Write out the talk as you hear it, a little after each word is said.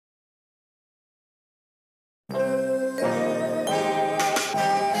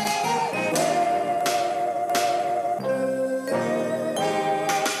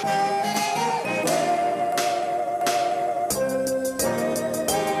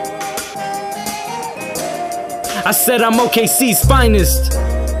I said I'm OKC's finest.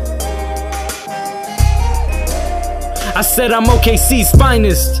 I said I'm OKC's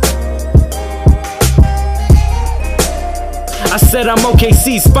finest. I said I'm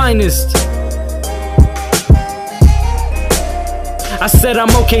OKC's finest. I said I'm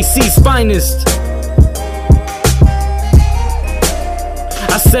OKC's finest.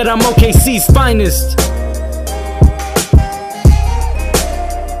 I said I'm OKC's finest.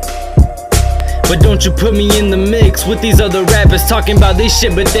 But don't you put me in the mix with these other rappers talking about this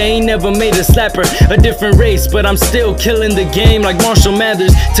shit, but they ain't never made a slapper. A different race, but I'm still killing the game like Marshall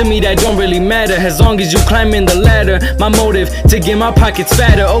Mathers. To me that don't really matter, as long as you climbing the ladder. My motive, to get my pockets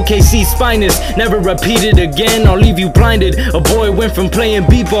fatter. OKC's finest, never repeat it again, I'll leave you blinded. A boy went from playing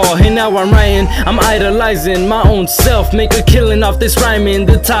b-ball, and now I'm writing. I'm idolizing my own self, make a killing off this rhyming,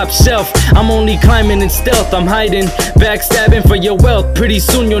 the top shelf. I'm only climbing in stealth, I'm hiding, backstabbing for your wealth. Pretty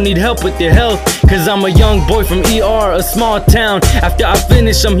soon you'll need help with your health, cause I'm a young boy from ER, a small town. After I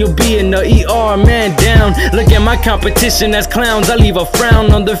finish him, he'll be in the ER, man down. Look at my competition as clowns, I leave a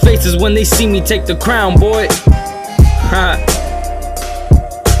frown on their faces when they see me take the crown, boy.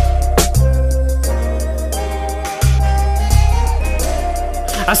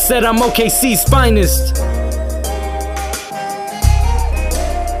 I said I'm OKC's finest.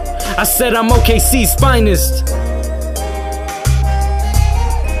 I said I'm OKC's finest.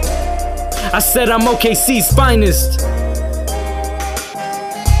 I said I'm OKC's finest.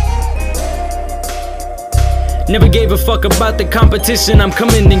 Never gave a fuck about the competition, I'm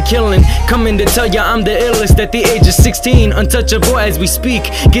coming and killing. Coming to tell ya I'm the illest at the age of 16. Untouchable as we speak,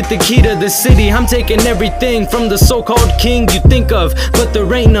 get the key to the city. I'm taking everything from the so-called king you think of, but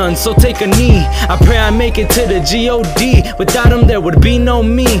there ain't none, so take a knee. I pray I make it to the G.O.D. Without him there would be no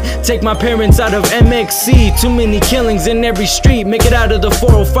me. Take my parents out of MXC. Too many killings in every street. Make it out of the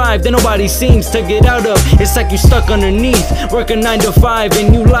 405 that nobody seems to get out of. It's like you stuck underneath, working 9 to 5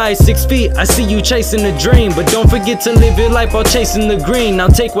 and you lie 6 feet. I see you chasing a dream, but don't forget to live your life while chasing the green. Now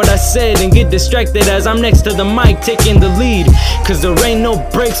take what I said and get distracted as I'm next to the mic taking the lead, cause there ain't no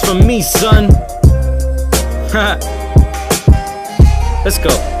breaks from me, son. Let's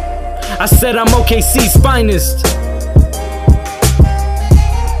go. I said I'm OKC's finest.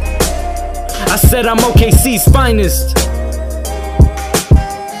 I said I'm OKC's finest.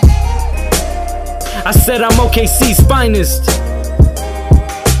 I said I'm OKC's finest.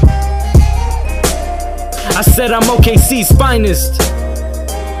 I said I'm OKC's finest.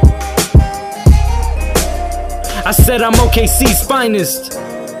 I said I'm OKC's finest.